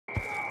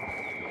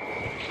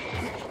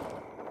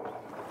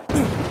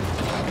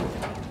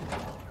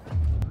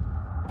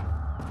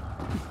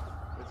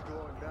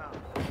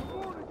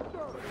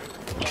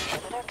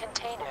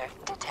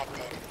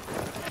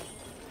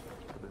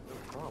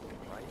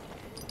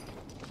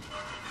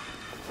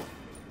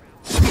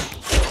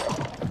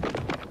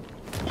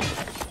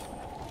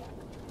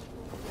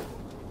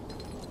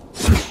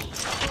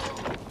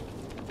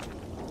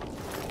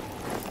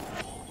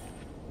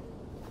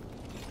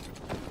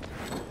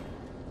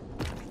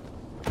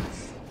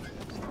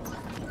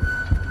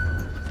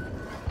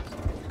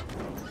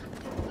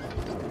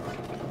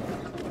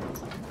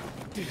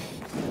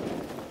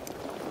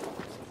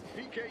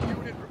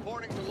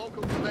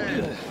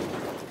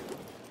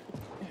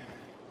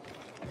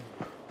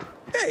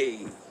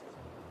Hey!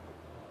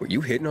 Were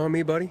you hitting on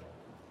me, buddy?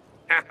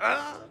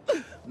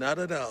 Not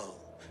at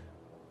all.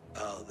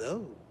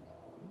 Although...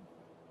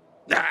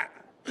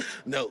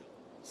 no,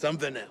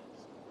 something else.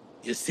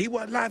 You see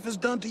what life has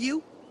done to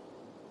you?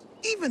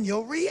 Even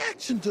your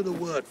reaction to the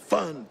word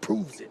fun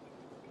proves it.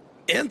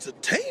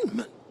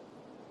 Entertainment?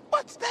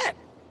 What's that?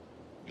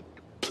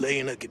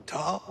 Playing a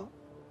guitar?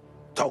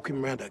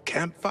 Talking around a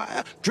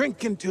campfire?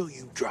 Drinking till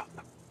you drop?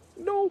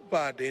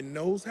 Nobody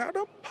knows how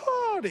to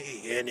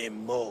party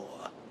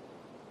anymore.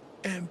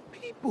 And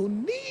people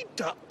need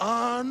to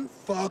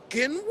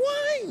unfucking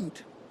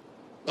wind.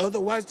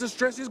 Otherwise the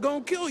stress is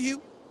gonna kill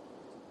you.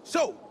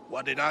 So,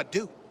 what did I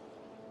do?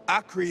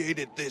 I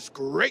created this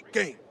great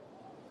game.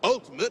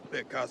 Ultimate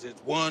because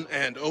it's one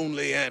and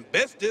only and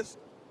bestest.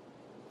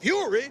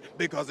 Fury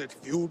because it's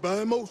fueled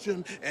by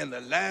emotion. And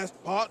the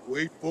last part,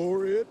 wait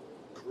for it,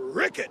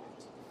 cricket.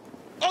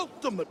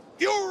 Ultimate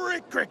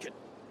Fury cricket.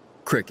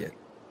 Cricket.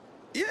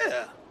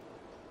 Yeah.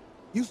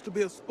 Used to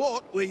be a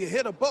sport where you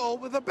hit a ball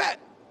with a bat.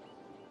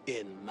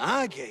 In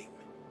my game,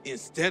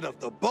 instead of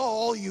the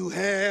ball, you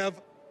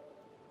have...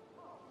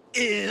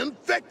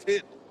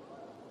 infected.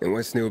 And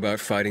what's new about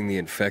fighting the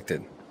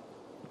infected?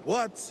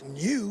 What's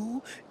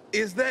new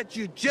is that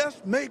you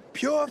just make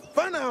pure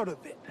fun out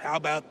of it. How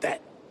about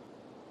that?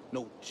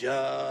 No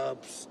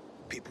jobs,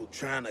 people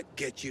trying to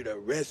get you to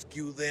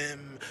rescue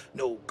them,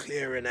 no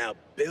clearing out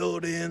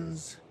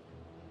buildings.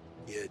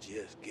 You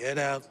just get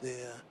out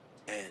there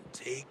and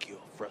take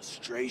your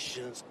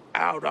frustrations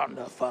out on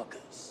the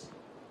fuckers.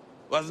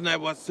 Wasn't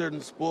that what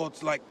certain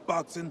sports like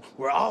boxing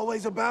were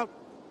always about?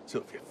 So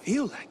if you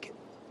feel like it,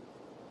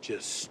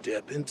 just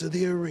step into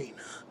the arena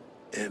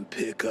and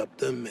pick up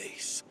the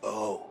mace.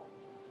 Oh,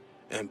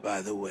 and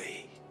by the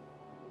way,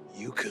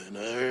 you can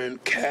earn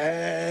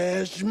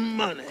cash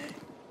money.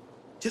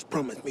 Just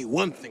promise me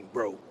one thing,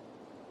 bro.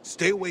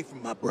 Stay away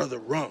from my brother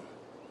Ron.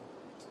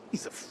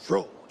 He's a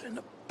fraud and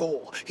a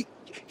bore.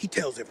 He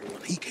tells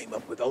everyone he came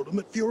up with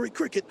Ultimate Fury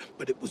Cricket,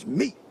 but it was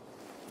me.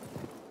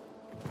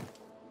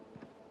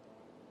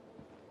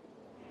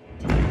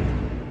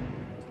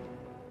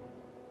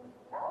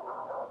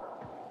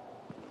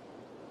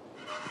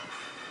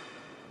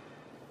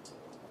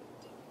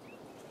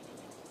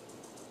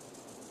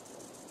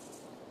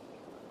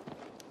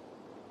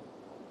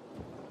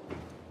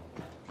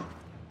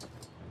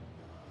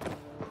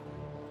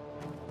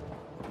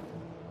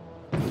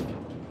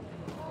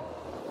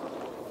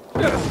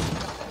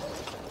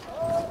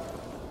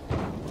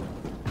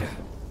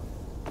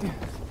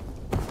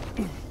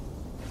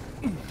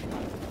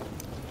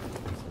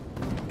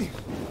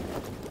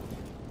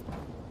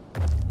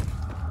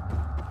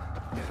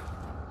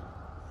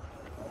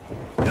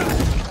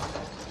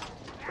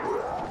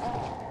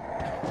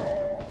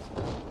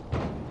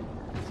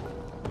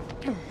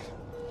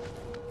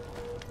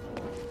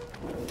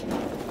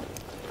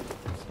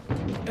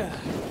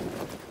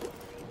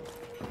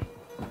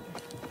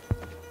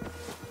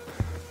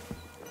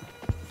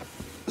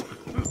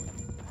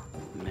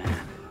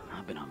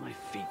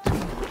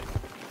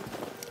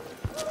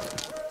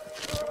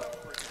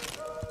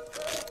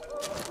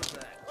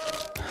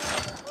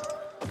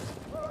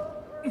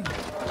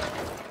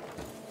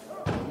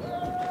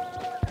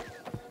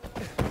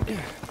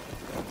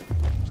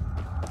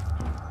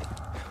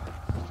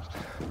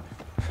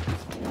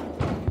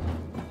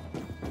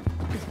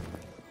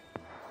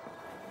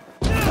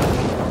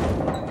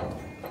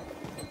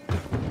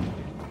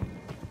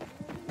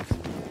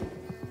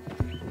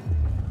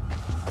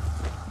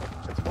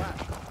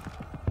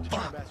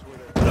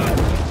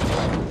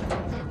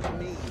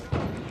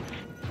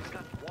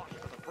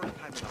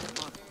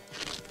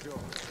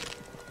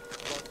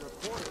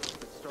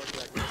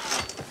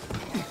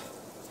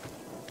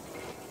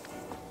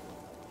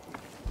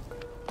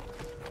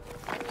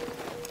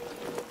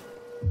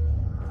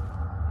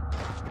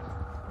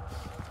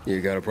 You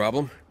got a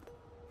problem?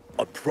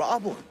 A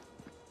problem?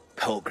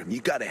 Pilgrim,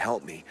 you gotta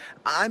help me.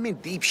 I'm in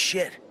deep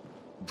shit.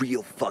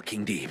 Real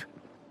fucking deep.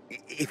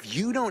 If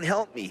you don't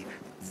help me,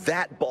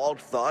 that bald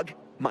thug,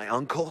 my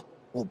uncle,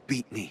 will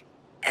beat me.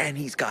 And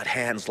he's got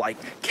hands like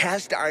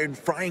cast iron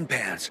frying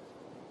pans.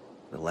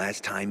 The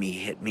last time he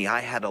hit me, I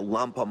had a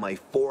lump on my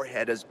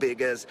forehead as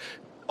big as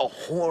a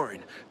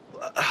horn.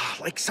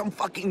 Like some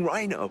fucking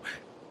rhino.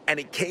 And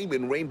it came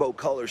in rainbow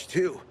colors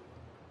too.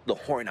 The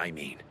horn, I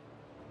mean.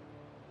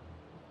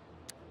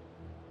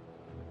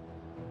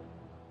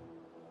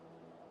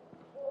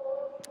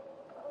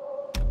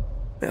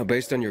 Now,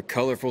 based on your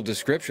colorful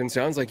description,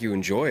 sounds like you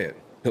enjoy it.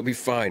 He'll be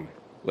fine.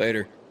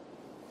 Later.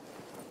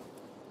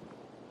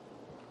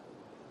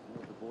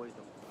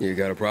 You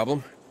got a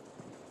problem?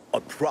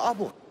 A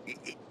problem?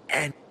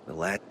 And the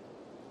last...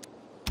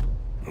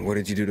 What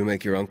did you do to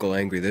make your uncle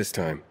angry this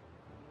time?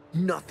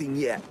 Nothing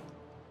yet.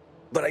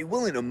 But I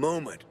will in a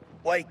moment.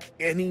 Like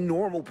any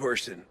normal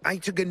person. I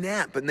took a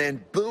nap and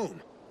then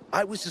boom.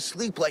 I was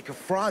asleep like a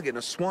frog in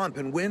a swamp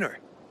in winter.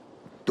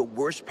 The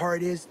worst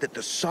part is that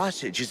the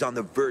sausage is on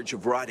the verge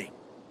of rotting.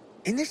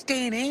 In this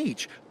day and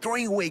age,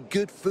 throwing away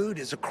good food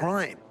is a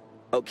crime.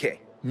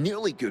 Okay,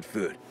 nearly good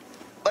food.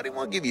 but it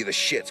won't give you the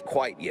shits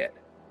quite yet.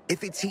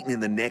 If it's eaten in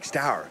the next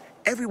hour,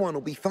 everyone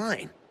will be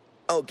fine.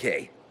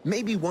 Okay,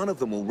 maybe one of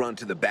them will run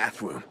to the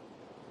bathroom.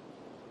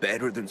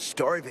 Better than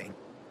starving.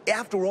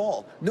 After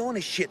all, no one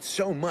has shit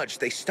so much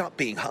they stop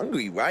being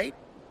hungry, right?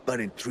 But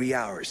in 3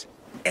 hours,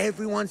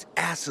 everyone's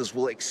asses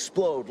will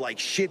explode like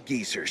shit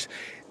geezers.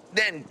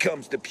 Then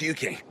comes the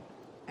puking.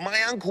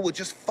 My uncle would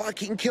just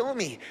fucking kill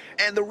me,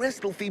 and the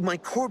rest will feed my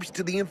corpse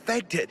to the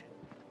infected.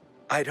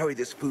 I'd hurry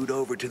this food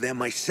over to them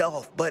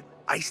myself, but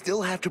I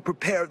still have to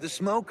prepare the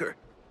smoker.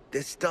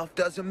 This stuff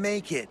doesn't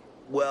make it.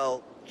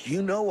 Well,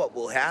 you know what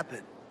will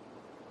happen.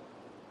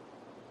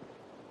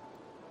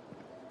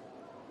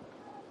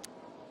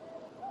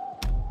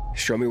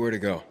 Show me where to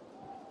go.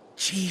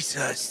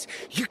 Jesus,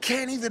 you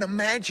can't even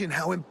imagine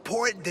how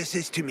important this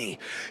is to me.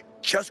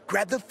 Just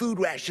grab the food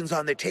rations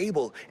on the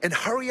table and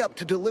hurry up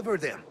to deliver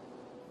them.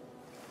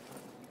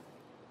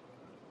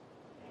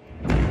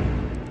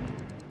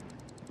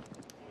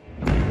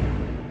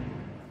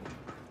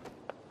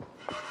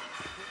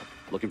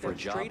 Looking for a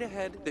job? Straight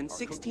ahead, then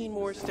 16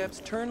 more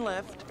steps, turn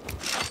left.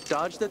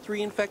 Dodge the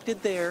 3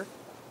 infected there.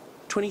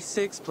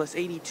 26 plus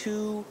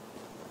 82,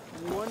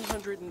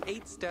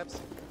 108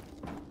 steps.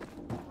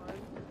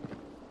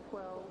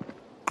 12,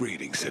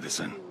 Greetings,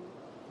 citizen.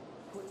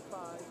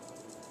 25,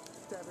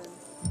 7.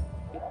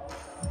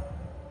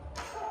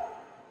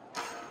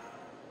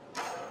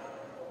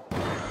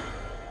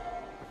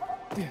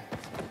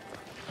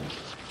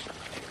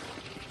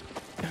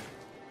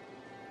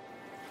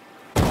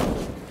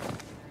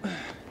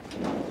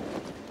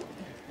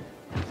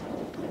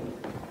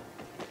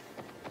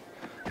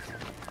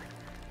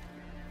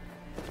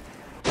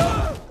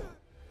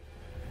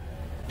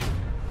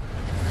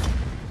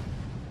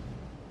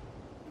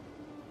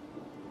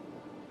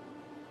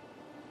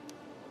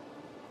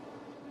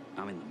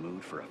 I'm in the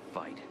mood for a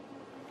fight.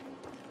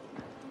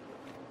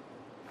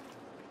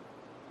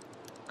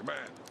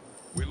 Command,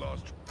 we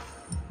lost.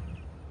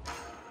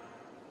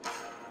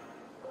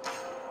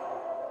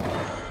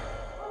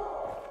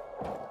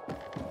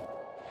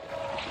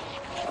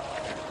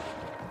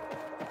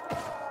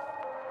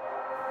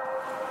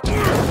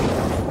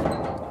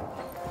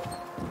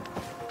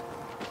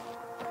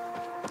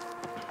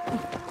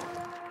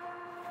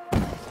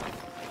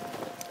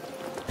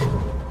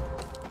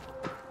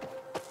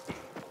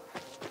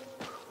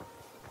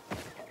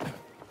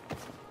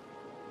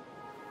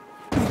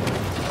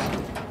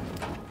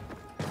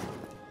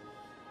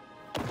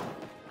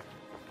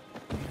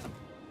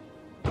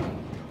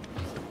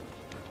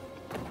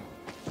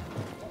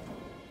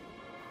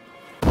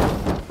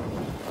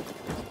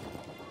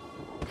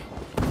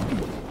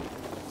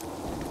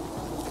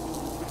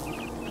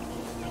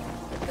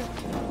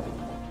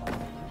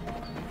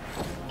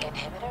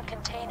 Inhibitor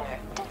container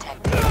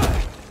detected.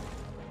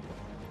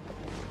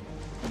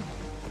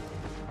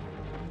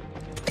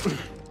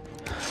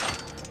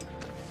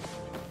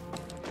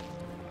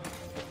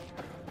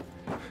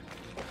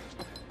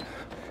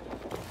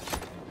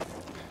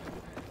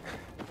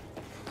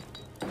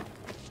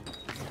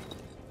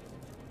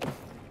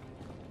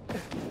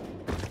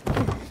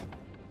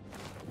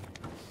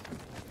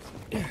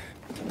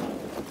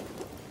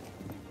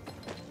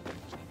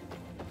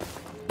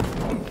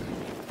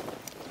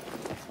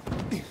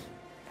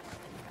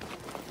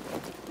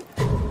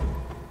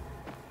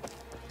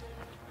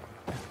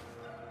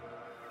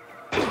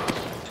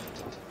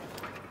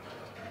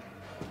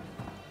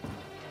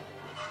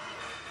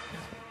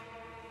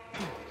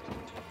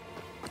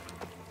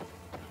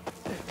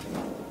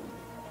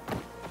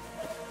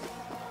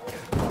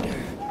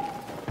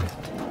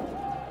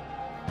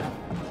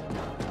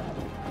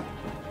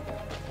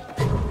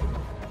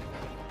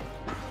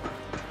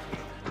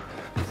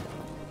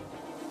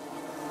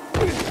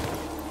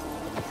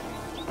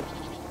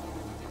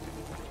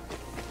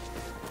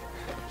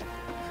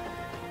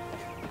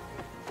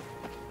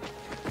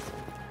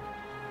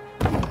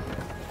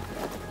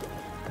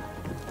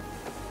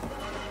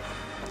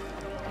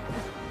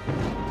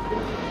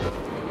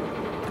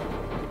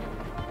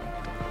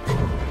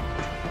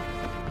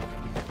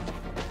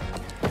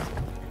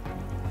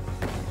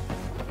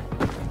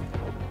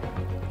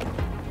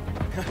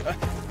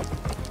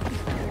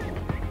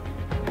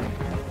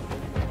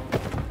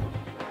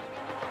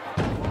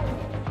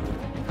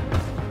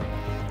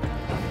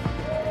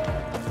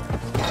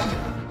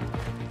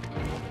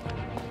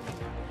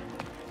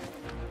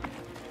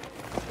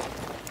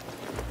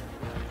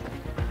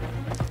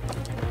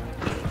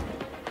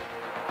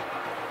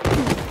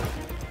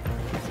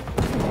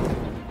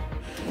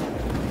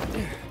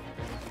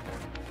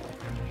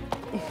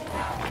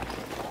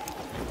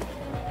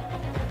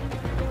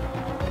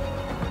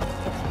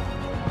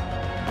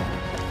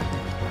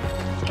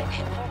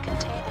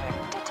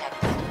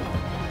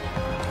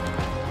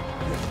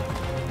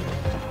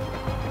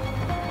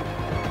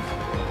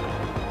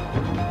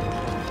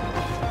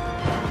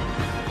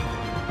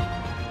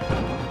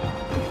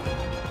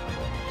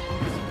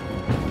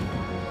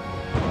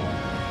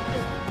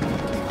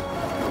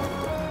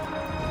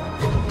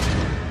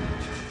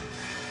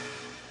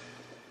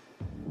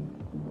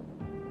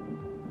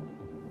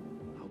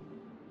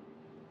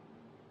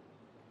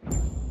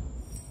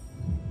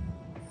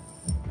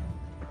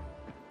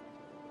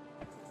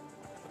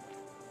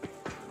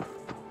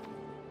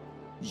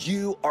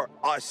 You are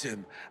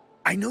awesome.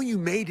 I know you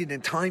made it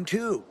in time,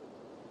 too.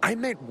 I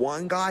met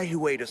one guy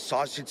who ate a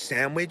sausage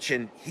sandwich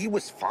and he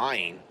was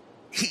fine.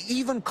 He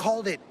even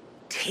called it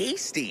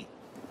tasty.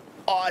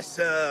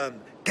 Awesome.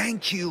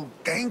 Thank you,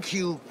 thank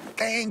you,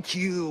 thank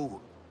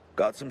you.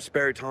 Got some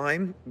spare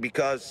time?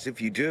 Because if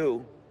you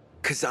do,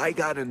 I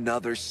got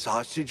another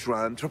sausage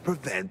run to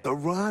prevent the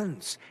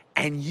runs.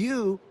 And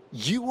you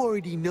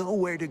already know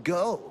where to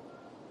go.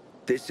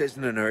 This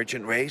isn't an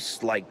urgent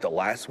race like the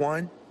last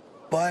one,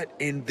 but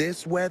in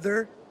this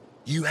weather,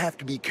 you have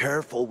to be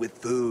careful with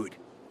food.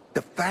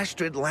 The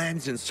faster it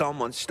lands in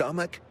someone's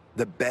stomach,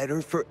 the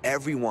better for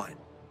everyone.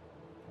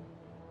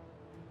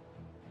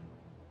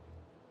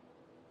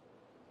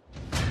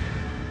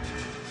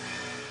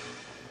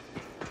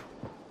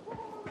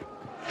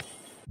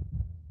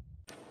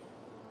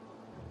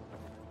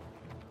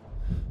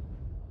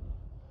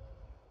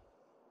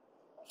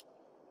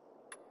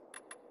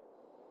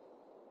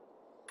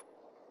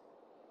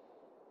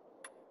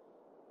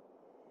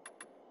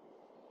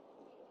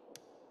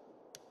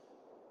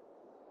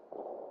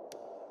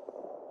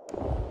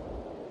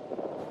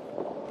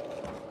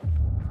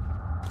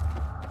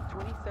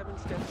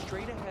 Steps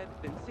straight ahead,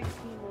 then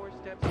 16 more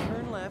steps,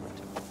 turn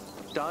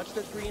left. Dodge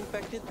the 3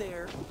 infected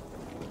there.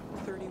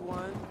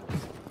 31,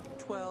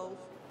 12,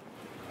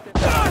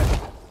 17,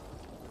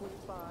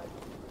 25,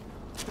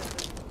 7,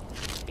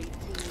 18,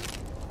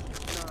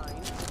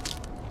 9.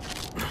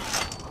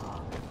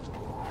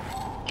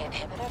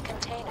 Inhibitor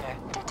container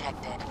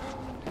detected.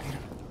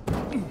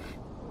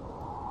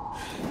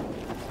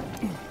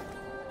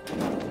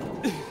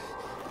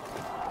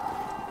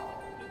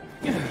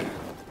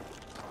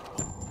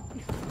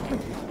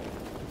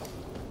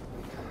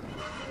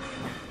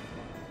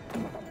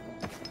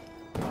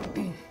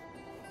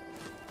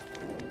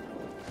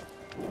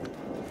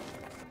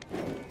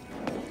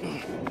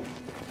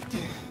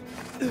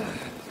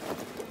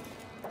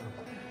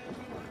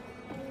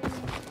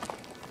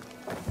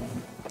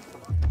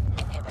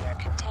 Inhibitor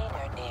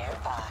container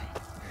nearby.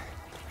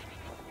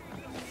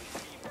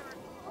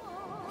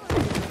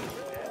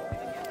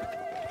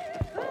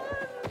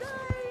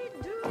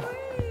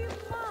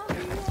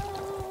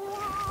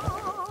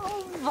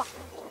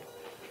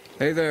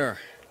 Hey there.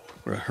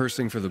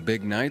 Rehearsing for the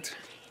big night?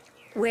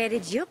 Where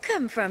did you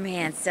come from,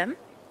 handsome?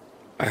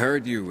 I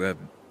heard you,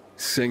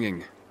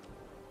 singing.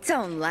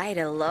 Don't lie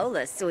to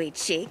Lola, sweet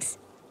cheeks.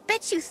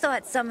 Bet you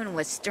thought someone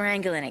was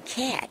strangling a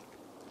cat.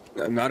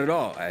 Not at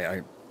all.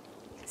 I...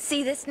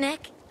 See this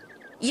neck?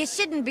 You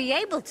shouldn't be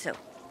able to.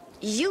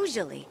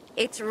 Usually,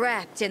 it's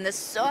wrapped in the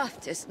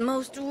softest,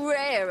 most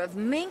rare of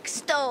mink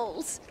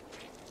stoles.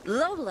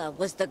 Lola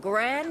was the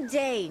grand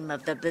dame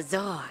of the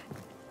bazaar.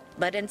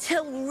 But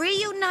until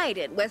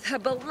reunited with her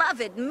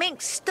beloved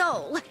mink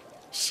stole,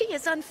 she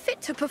is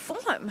unfit to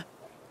perform.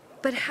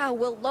 But how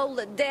will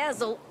Lola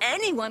dazzle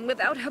anyone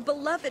without her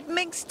beloved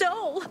mink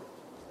stole?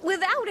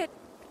 Without it,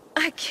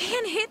 I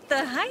can't hit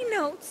the high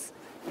notes.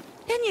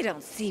 And you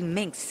don't see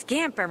minks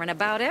scampering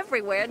about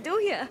everywhere,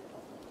 do you?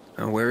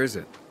 Where is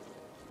it?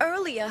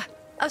 Earlier,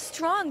 a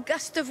strong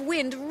gust of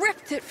wind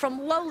ripped it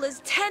from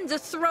Lola's tender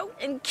throat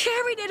and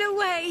carried it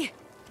away.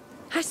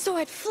 I saw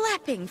it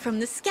flapping from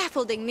the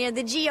scaffolding near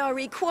the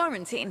GRE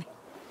quarantine,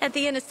 at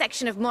the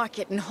intersection of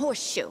Market and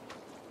Horseshoe.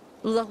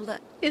 Lola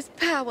is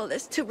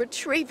powerless to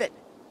retrieve it.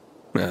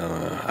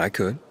 I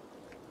could.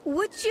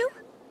 Would you?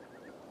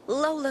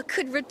 Lola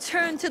could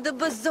return to the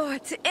bazaar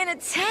to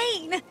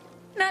entertain,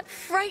 not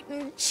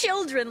frighten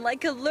children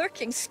like a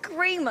lurking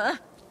screamer.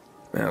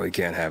 Well, we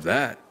can't have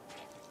that.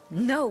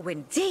 No,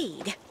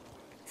 indeed.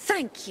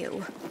 Thank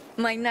you,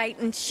 my knight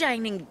in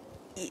shining...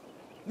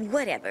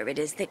 whatever it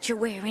is that you're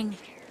wearing.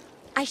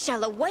 I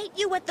shall await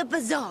you at the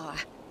bazaar.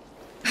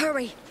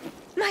 Hurry,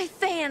 my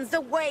fans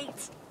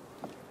await.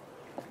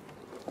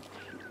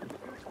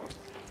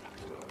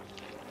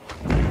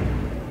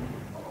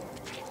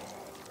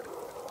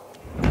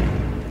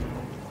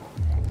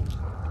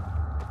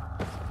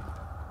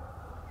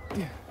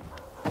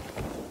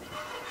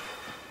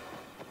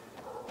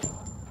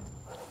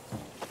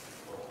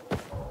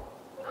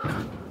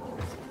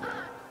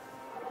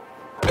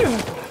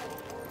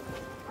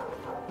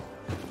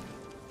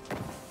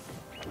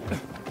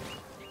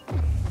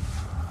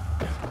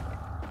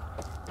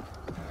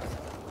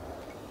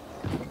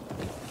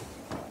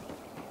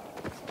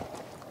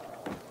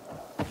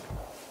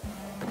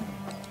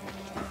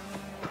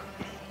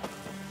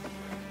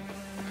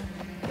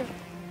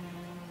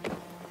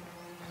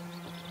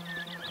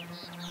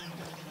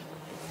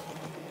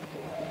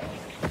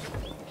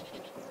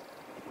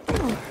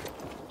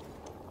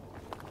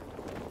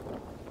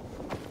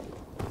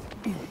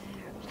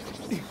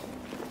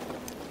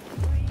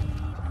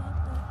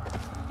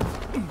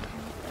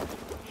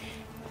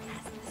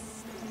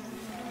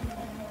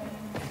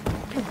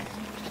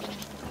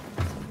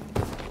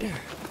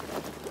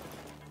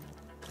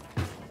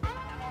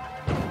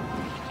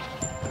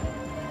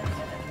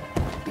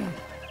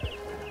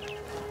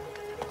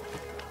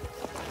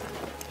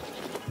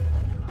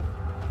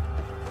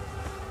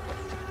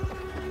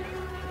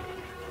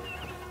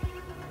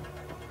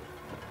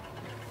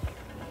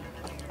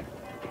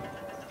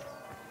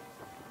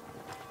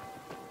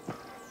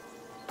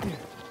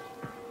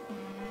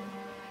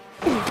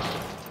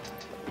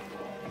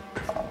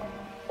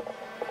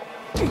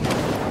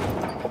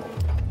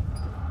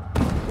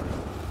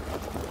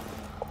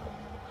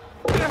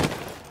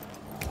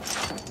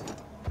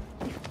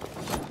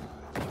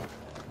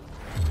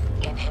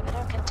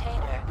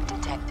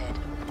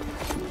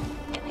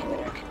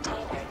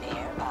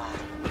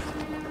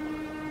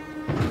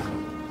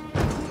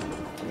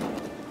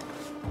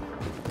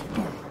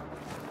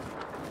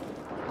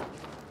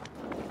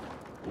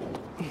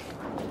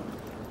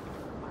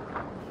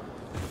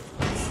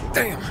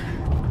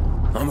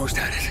 Damn. Almost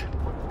had it.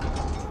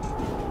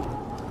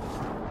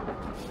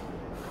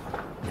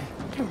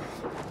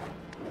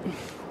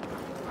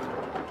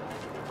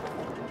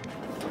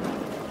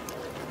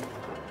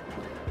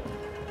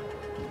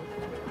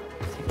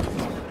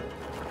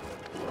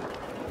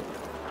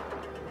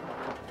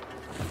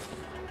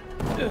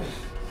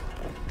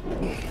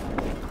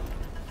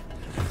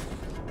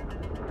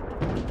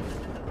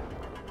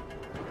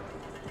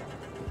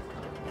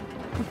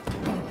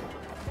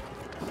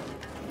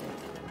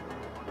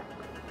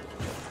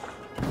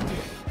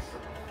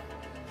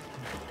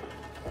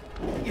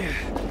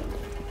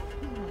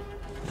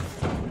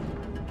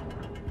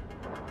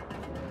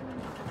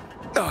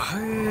 Oh,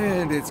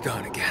 and it's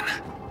gone again.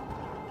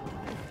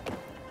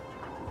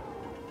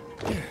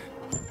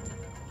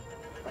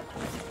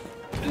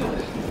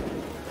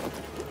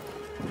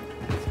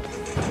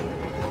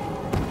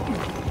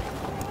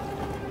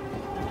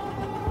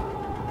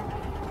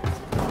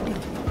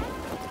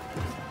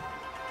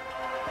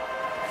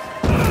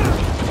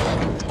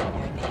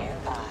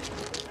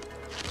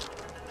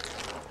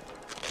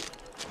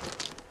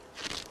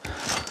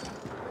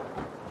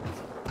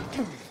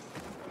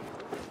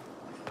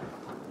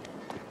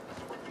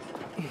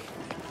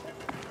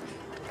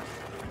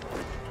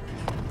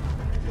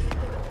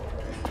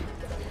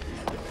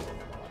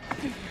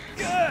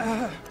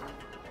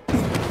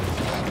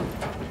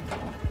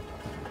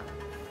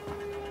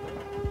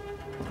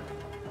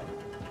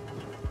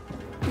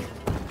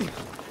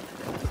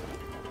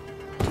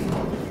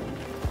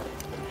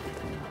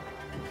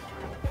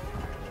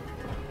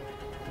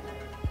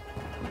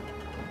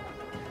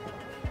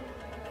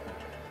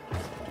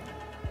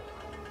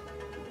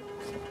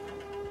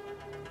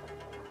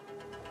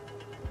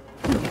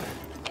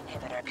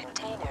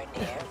 Container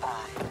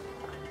nearby.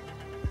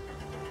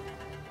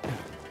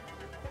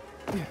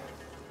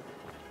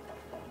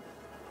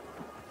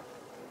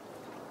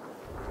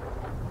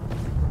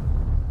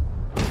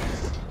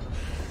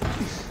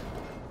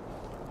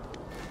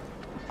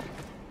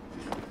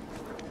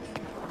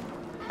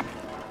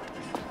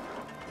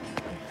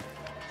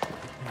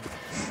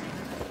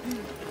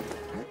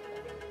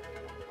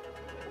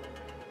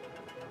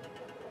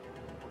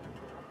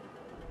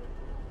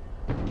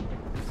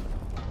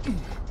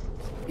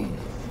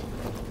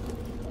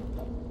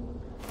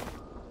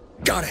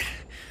 Got it!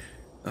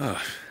 Oh,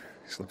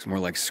 this looks more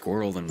like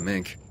squirrel than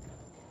mink.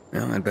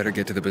 Well, I'd better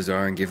get to the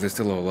bazaar and give this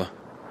to Lola.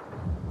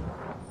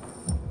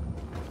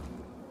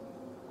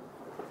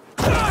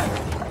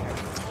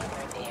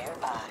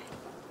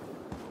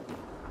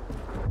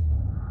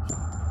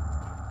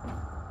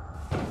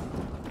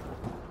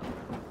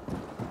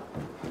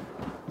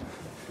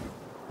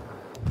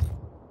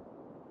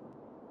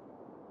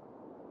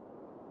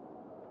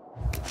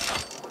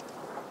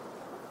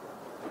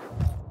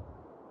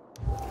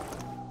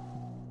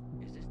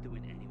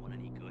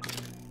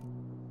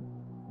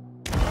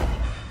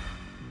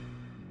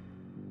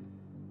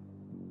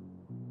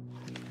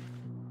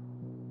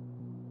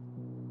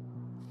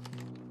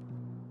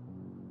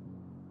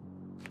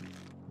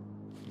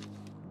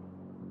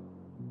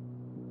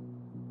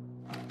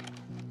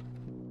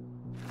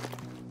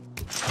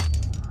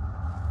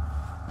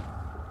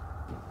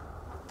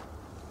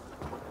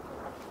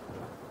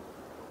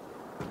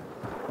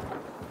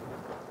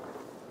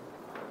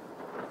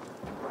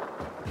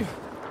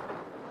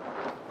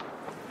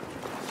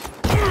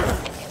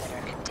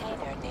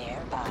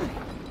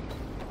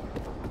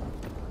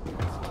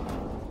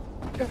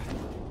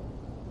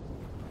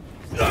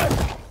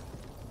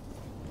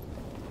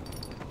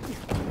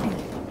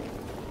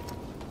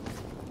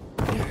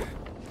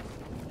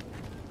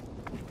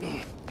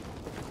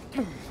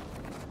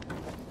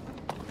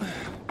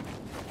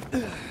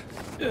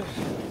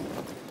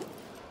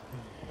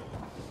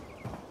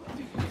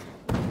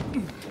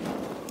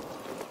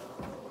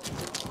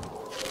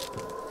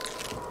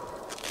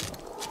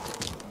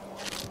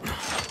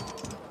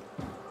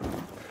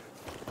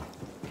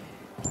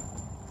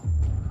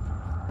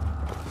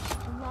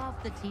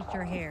 The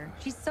teacher here.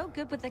 She's so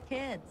good with the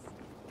kids.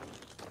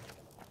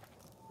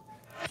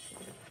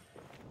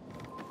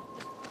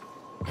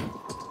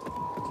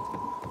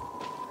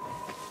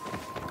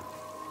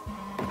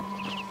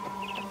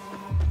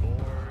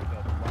 Lord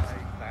of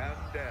life and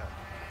death,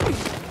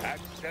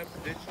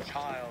 accept this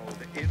child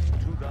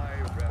into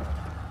thy realm.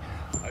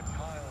 A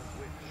child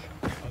which,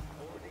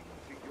 according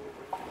to your...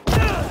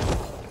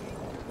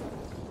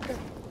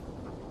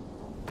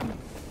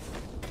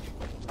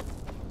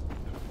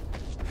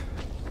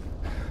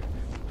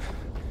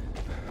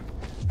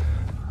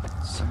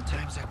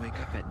 Sometimes I wake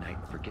up at night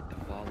and forget the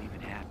fall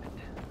even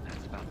happened.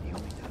 That's about the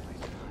only time I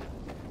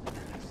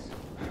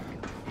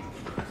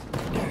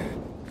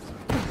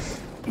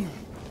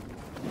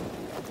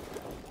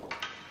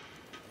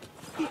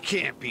He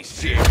can't be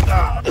serious.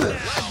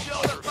 Let's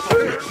show the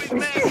fucker who he's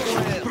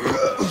messing with.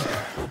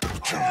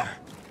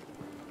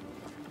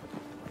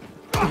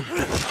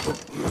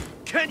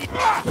 Can you...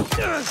 Lock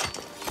this.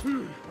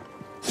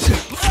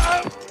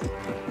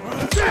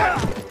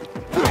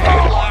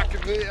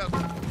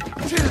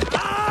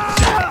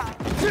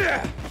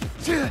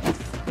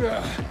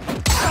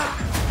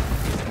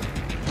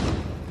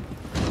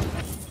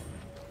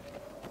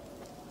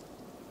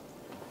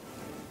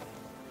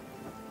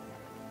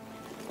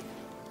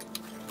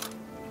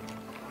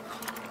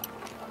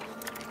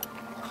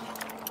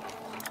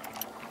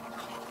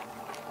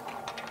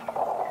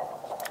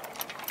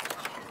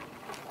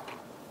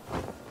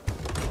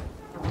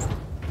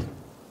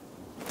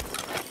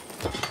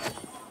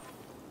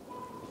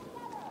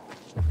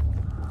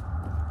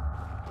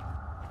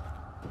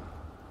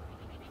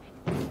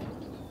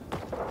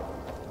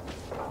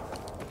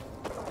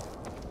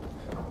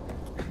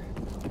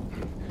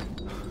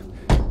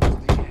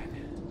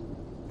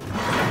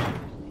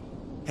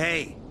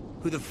 Hey,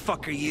 who the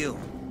fuck are you?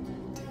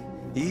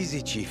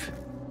 Easy, Chief.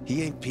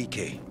 He ain't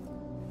PK.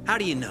 How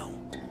do you know?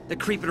 They're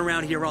creeping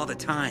around here all the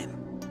time.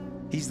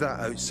 He's that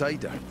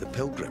outsider, the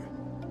pilgrim.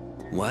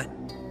 What?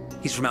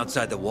 He's from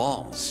outside the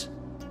walls.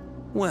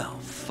 Well,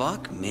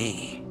 fuck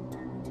me.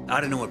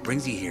 I don't know what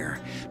brings you here,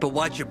 but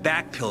watch your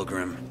back,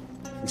 Pilgrim.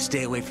 And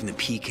stay away from the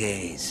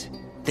PKs.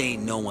 They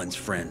ain't no one's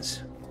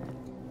friends.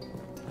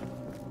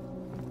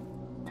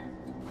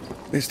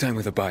 This time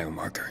with a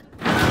biomarker.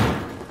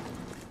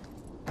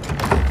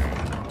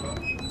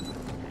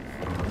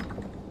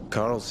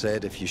 Carl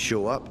said if you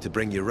show up to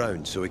bring you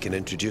round so he can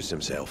introduce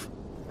himself.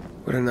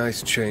 What a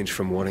nice change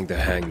from wanting to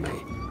hang me.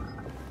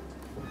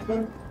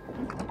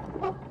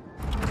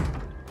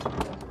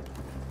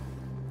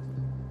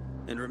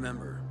 And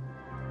remember,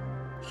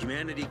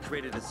 humanity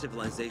created a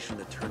civilization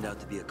that turned out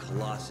to be a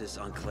colossus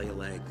on clay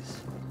legs.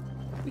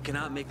 We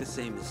cannot make the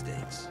same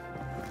mistakes.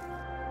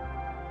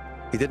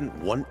 He didn't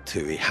want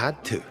to, he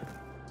had to.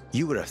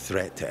 You were a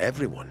threat to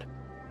everyone.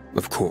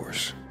 Of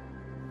course.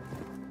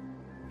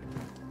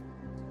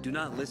 Do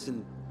not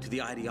listen to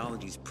the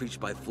ideologies preached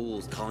by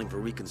fools calling for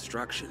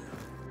reconstruction.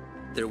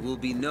 There will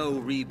be no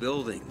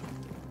rebuilding.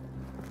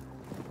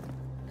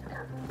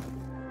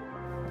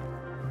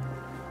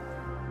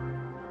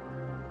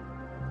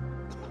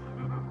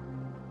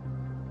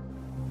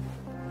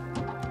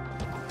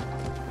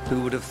 Who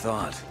would have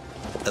thought?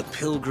 A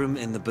pilgrim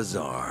in the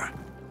bazaar.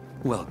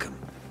 Welcome.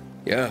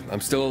 Yeah,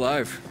 I'm still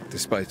alive,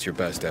 despite your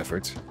best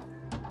efforts.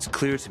 It's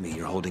clear to me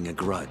you're holding a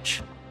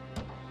grudge.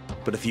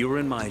 But if you were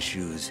in my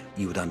shoes,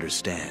 you would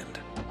understand.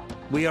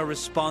 We are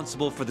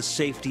responsible for the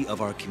safety of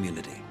our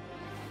community.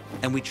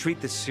 And we treat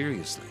this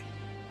seriously.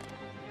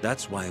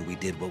 That's why we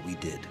did what we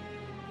did.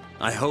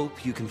 I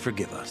hope you can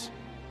forgive us.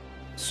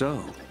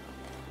 So,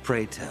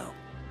 pray tell,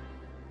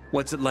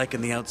 what's it like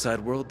in the outside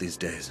world these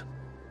days?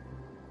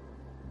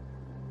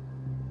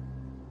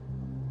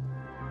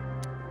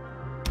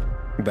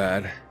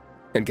 Bad,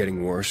 and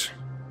getting worse.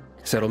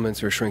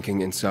 Settlements are shrinking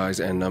in size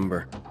and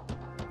number.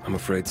 I'm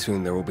afraid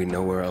soon there will be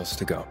nowhere else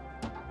to go.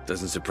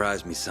 Doesn't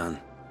surprise me, son.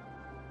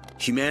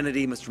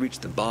 Humanity must reach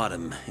the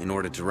bottom in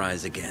order to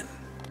rise again.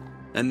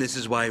 And this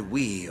is why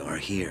we are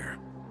here.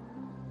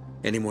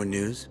 Any more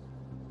news?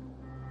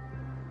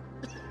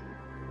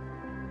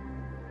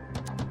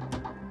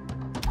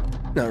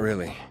 Not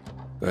really.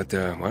 But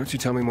why don't you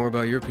tell me more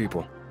about your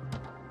people?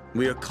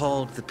 We are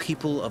called the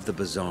people of the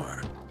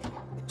bazaar,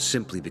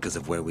 simply because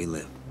of where we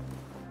live.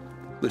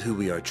 But who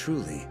we are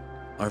truly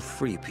are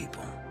free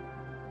people.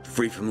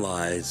 Free from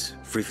lies,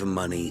 free from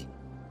money,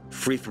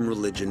 free from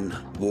religion,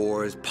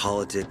 wars,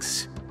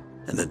 politics,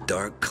 and the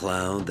dark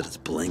cloud that has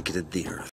blanketed the earth.